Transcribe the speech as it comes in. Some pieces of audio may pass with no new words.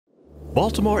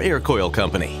Baltimore Air Coil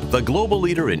Company, the global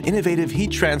leader in innovative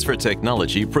heat transfer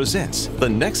technology, presents the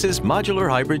Nexus Modular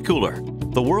Hybrid Cooler,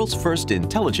 the world's first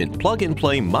intelligent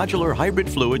plug-and-play modular hybrid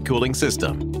fluid cooling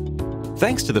system.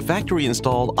 Thanks to the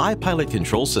factory-installed iPilot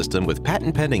control system with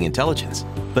patent-pending intelligence,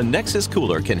 the Nexus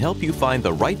cooler can help you find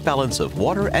the right balance of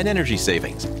water and energy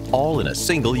savings, all in a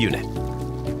single unit.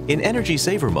 In Energy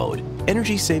Saver mode,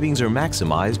 energy savings are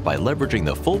maximized by leveraging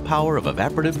the full power of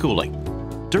evaporative cooling.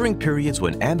 During periods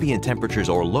when ambient temperatures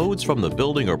or loads from the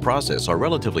building or process are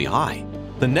relatively high,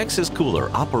 the Nexus cooler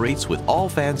operates with all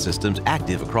fan systems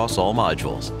active across all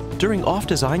modules. During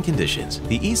off-design conditions,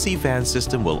 the EC fan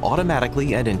system will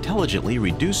automatically and intelligently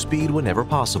reduce speed whenever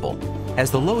possible.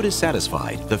 As the load is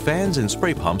satisfied, the fans and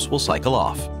spray pumps will cycle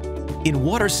off. In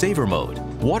Water Saver mode,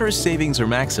 water savings are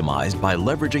maximized by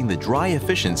leveraging the dry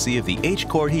efficiency of the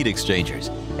H-core heat exchangers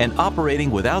and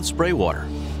operating without spray water.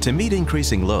 To meet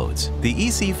increasing loads, the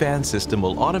EC fan system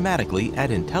will automatically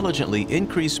and intelligently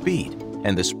increase speed,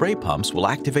 and the spray pumps will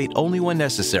activate only when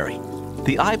necessary.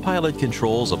 The iPilot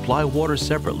controls apply water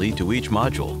separately to each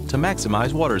module to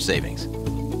maximize water savings.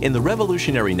 In the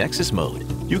revolutionary Nexus mode,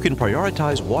 you can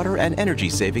prioritize water and energy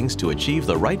savings to achieve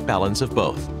the right balance of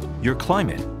both. Your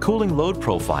climate, cooling load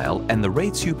profile, and the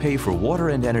rates you pay for water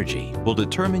and energy will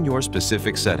determine your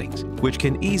specific settings, which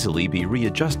can easily be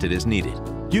readjusted as needed.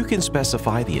 You can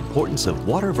specify the importance of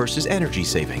water versus energy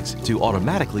savings to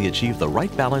automatically achieve the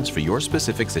right balance for your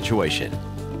specific situation.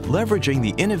 Leveraging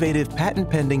the innovative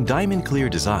patent-pending Diamond Clear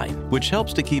design, which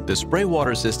helps to keep the spray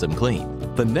water system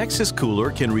clean, the Nexus cooler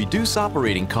can reduce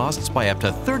operating costs by up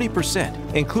to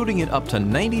 30%, including an up to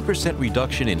 90%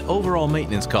 reduction in overall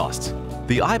maintenance costs.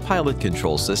 The iPilot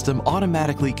control system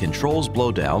automatically controls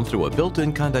blowdown through a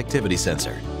built-in conductivity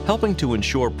sensor, helping to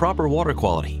ensure proper water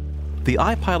quality. The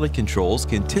iPilot controls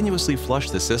continuously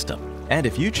flush the system, and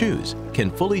if you choose,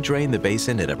 can fully drain the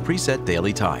basin at a preset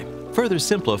daily time, further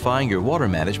simplifying your water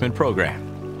management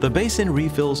program. The basin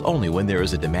refills only when there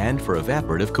is a demand for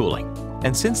evaporative cooling,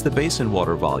 and since the basin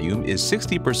water volume is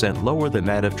 60% lower than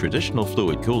that of traditional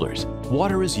fluid coolers,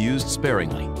 water is used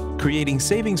sparingly, creating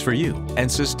savings for you and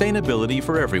sustainability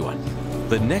for everyone.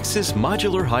 The Nexus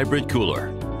Modular Hybrid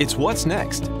Cooler. It's what's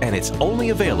next, and it's only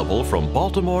available from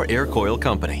Baltimore Air Coil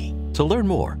Company. To learn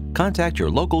more, contact your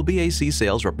local BAC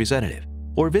sales representative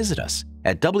or visit us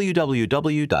at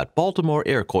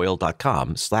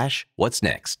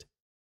www.baltimoreaircoil.com/whatsnext.